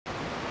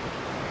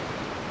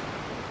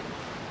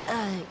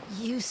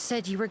You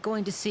said you were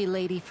going to see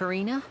Lady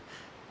Farina?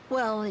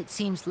 Well, it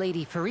seems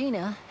Lady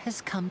Farina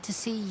has come to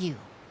see you.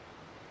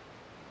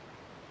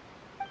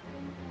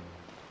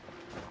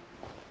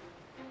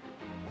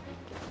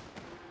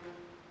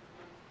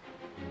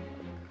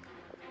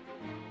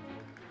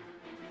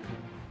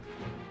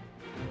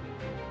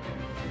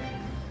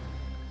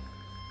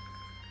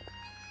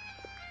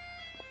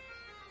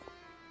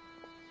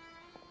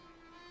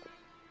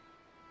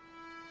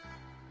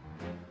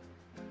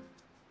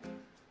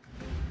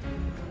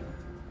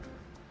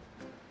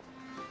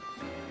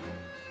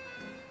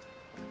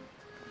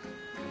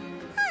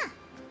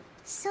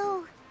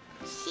 So,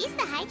 she's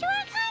the Hydro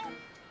Archon?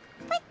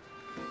 But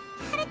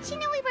how did she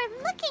know we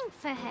were looking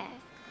for her?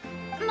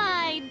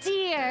 My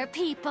dear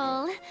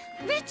people,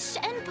 rich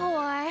and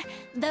poor,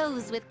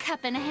 those with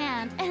cup in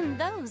hand and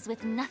those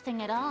with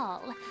nothing at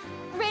all,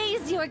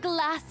 raise your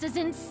glasses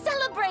in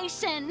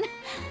celebration!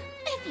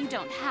 If you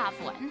don't have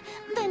one,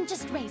 then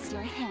just raise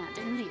your hand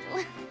in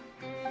lieu.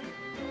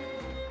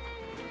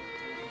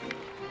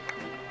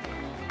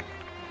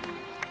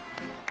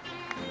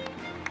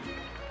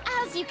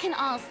 As you can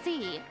all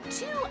see,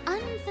 two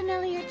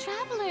unfamiliar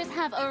travelers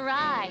have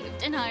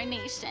arrived in our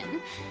nation.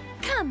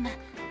 Come,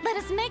 let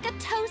us make a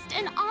toast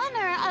in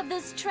honor of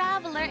this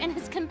traveler and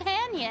his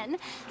companion,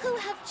 who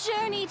have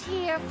journeyed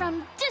here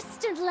from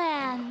distant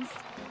lands.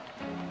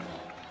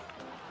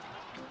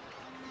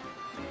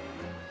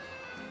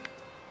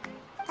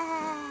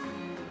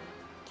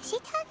 Is she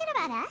talking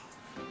about us?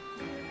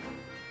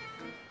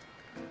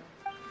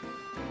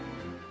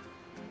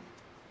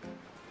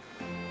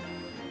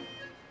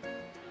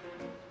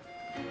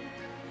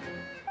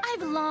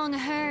 I've long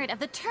heard of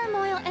the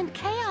turmoil and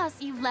chaos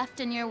you've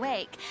left in your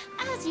wake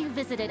as you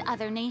visited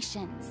other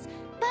nations.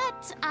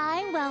 But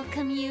I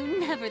welcome you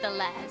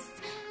nevertheless.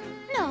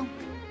 No,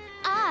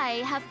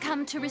 I have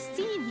come to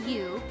receive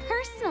you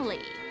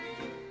personally.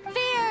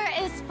 Fear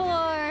is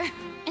for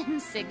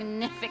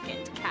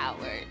insignificant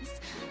cowards.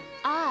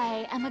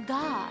 I am a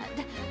god,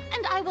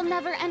 and I will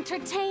never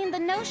entertain the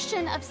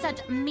notion of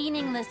such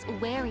meaningless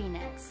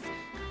wariness.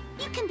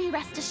 You can be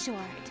rest assured.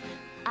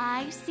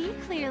 I see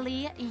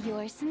clearly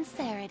your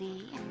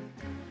sincerity.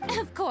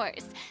 Of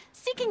course,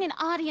 seeking an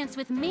audience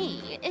with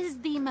me is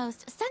the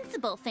most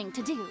sensible thing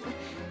to do.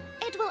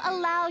 It will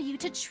allow you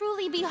to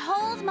truly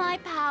behold my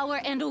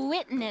power and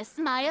witness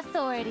my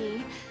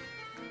authority.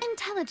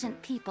 Intelligent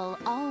people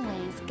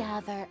always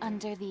gather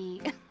under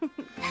the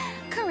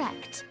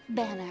correct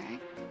banner.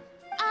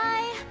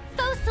 I,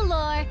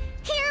 Focalors,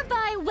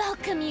 hereby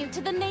welcome you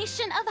to the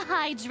nation of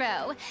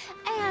Hydro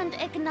and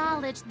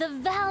acknowledge the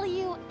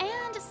value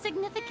and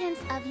significance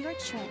of your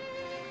trip.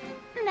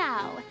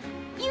 Now,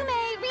 you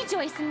may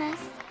rejoice in this.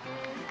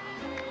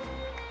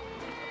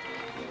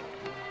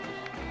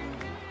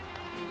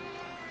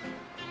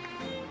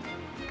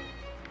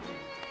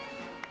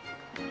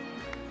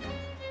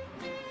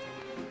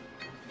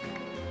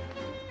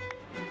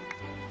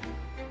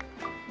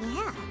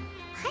 Yeah,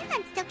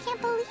 Paimon still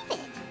can't believe it.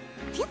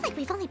 Feels like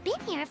we've only been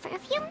here for a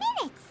few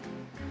minutes.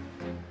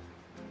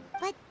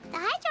 But the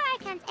Hydro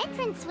Archon's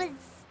entrance was,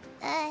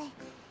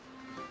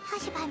 how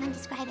should Paimon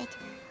describe it?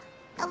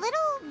 A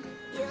little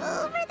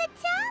over the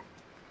top?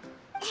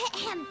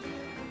 Ahem.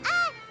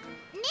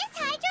 Miss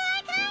Hydro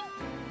Archon?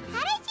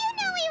 How did you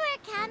know we were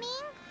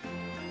coming?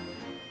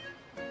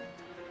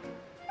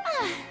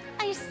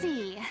 I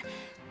see.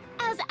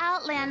 As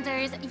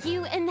Outlanders,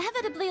 you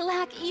inevitably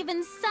lack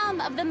even some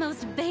of the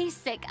most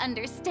basic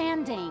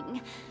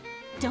understanding.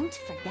 Don't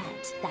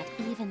forget that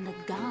even the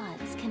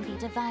gods can be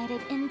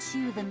divided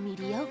into the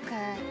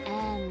mediocre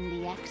and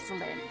the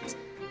excellent.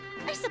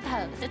 I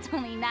suppose it's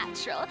only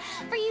natural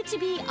for you to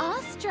be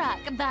awestruck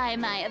by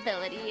my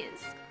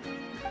abilities.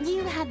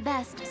 You had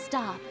best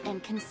stop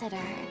and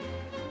consider.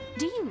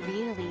 Do you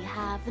really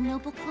have the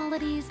noble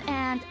qualities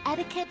and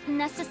etiquette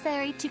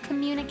necessary to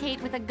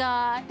communicate with a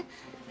god?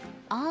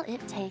 All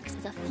it takes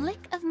is a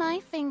flick of my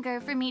finger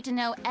for me to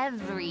know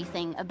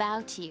everything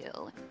about you.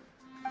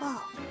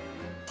 Whoa.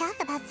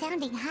 Talk about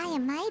sounding high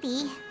and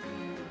mighty.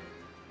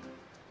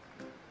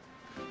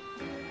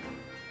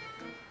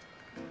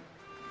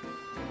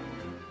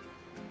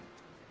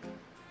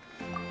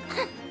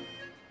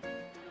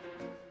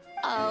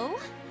 Oh?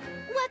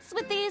 What's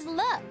with these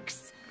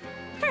looks?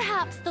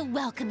 Perhaps the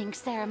welcoming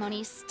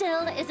ceremony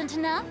still isn't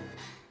enough?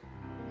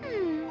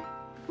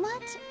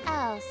 What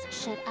else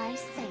should I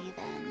say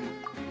then?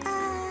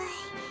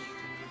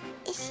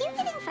 Is she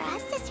waiting for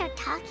us to start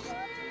talking?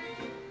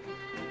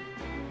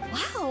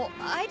 Wow,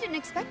 I didn't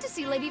expect to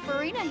see Lady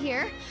Farina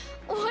here.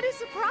 What a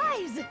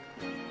surprise!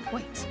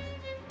 Wait,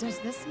 does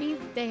this mean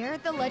they're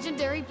the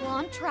legendary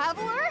blonde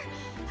traveler?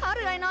 How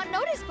did I not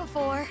notice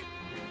before?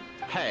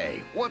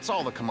 Hey, what's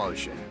all the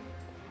commotion?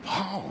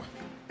 Oh,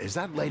 is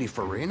that Lady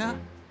Farina?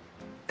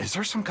 Is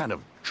there some kind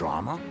of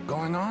drama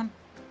going on?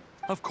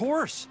 Of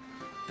course.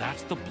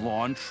 That's the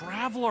blonde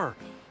traveler.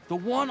 The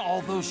one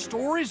all those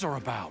stories are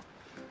about.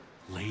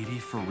 Lady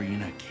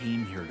Farina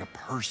came here to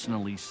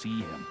personally see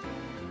him.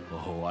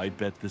 Oh, I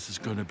bet this is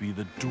gonna be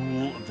the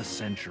duel of the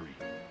century.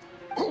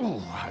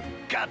 Oh,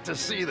 I've got to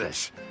see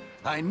this.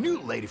 I knew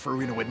Lady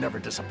Farina would never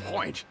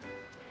disappoint.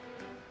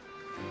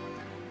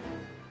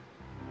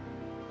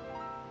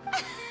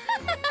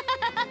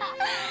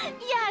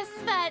 Yes,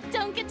 but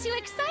don't get too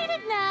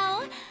excited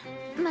now.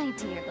 My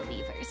dear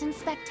believers and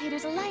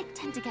spectators alike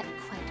tend to get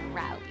quite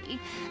rowdy,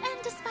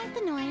 and despite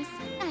the noise,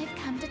 I've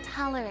come to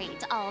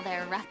tolerate all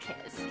their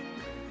ruckus.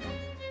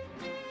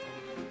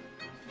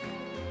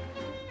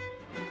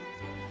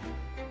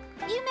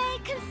 You may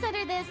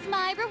consider this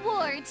my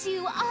reward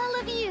to all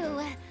of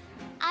you.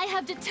 I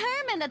have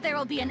determined that there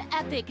will be an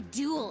epic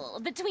duel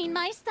between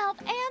myself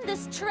and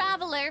this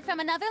traveler from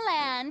another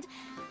land,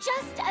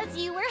 just as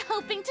you were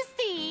hoping to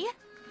see.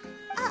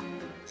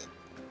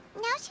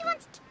 Now she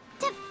wants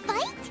to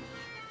fight?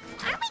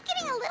 Aren't we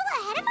getting a little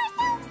ahead of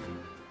ourselves?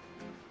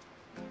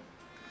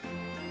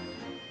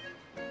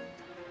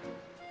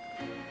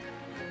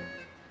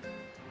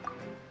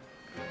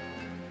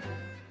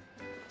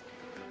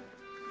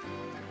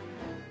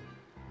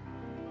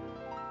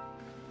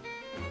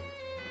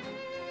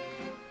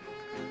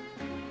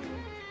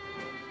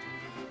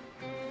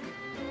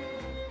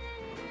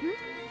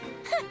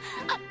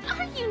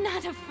 Are you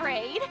not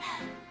afraid?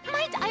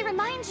 Might I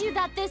remind you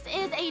that this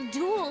is a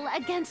duel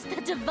against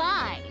the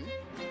divine?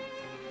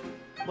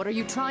 What are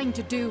you trying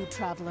to do,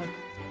 traveler?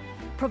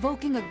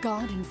 Provoking a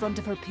god in front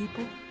of her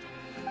people?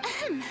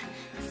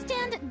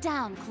 Stand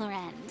down,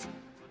 Clorend.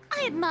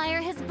 I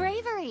admire his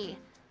bravery.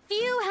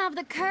 Few have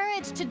the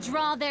courage to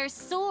draw their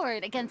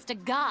sword against a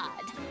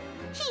god.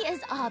 He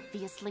is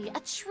obviously a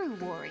true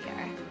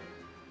warrior.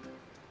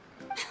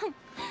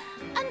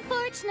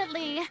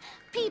 Unfortunately,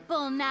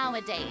 people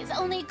nowadays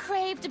only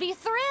crave to be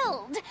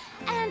thrilled,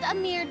 and a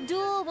mere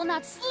duel will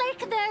not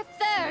slake their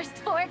thirst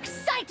for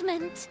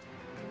excitement.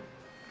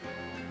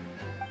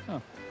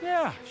 Oh,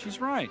 yeah, she's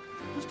right.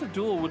 Just a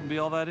duel wouldn't be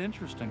all that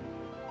interesting.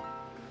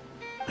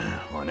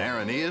 On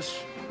Araneus,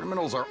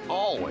 criminals are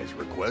always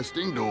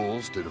requesting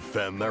duels to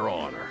defend their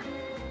honor.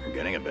 They're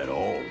getting a bit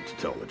old, to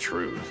tell the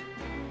truth.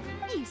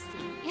 You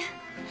see.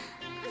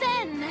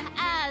 Then,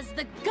 as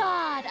the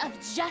god of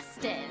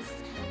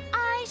justice,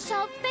 I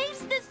shall face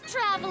this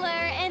traveler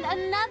in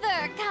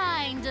another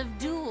kind of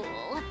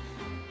duel.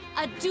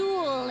 A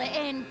duel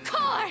in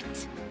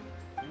court!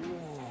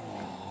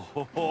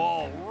 Whoa,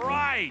 all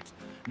right!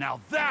 Now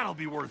that'll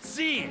be worth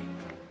seeing!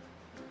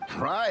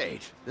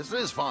 Right. This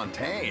is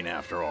Fontaine,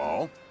 after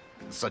all.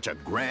 Such a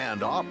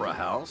grand opera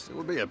house, it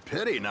would be a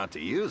pity not to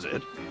use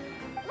it.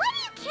 Why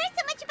do you care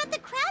so much about the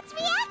crowd's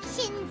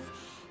reactions?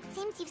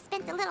 Seems you've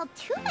spent a little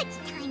too much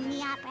time in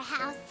the opera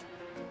house.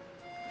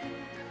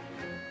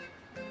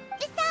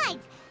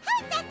 Besides,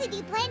 how exactly do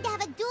you plan to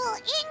have a duel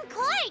in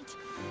court?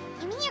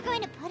 You mean you're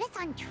going to put us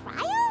on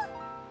trial?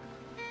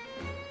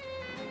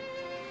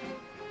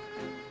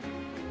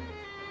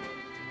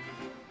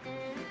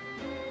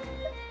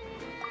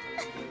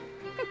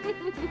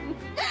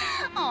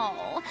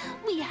 Oh,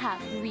 we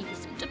have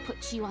reason to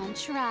put you on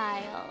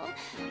trial.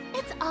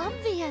 It's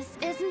obvious,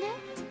 isn't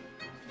it?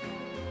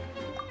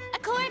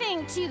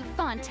 According to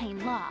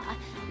Fontaine law,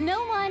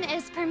 no one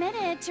is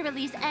permitted to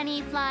release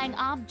any flying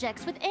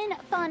objects within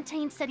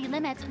Fontaine city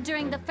limits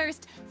during the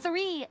first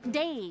 3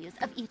 days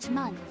of each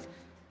month.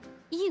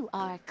 You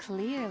are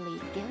clearly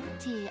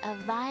guilty of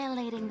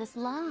violating this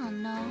law,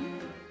 no?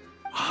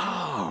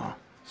 Oh,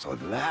 so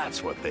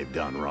that's what they've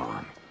done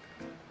wrong.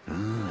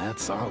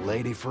 That's our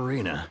Lady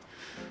Farina.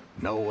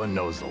 No one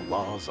knows the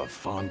laws of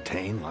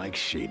Fontaine like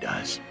she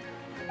does.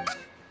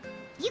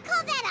 You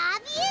call that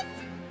obvious?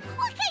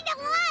 What kind of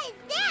law is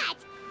that?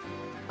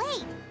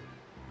 Wait,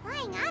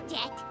 flying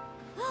object?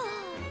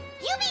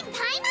 You mean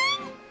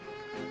Paimon?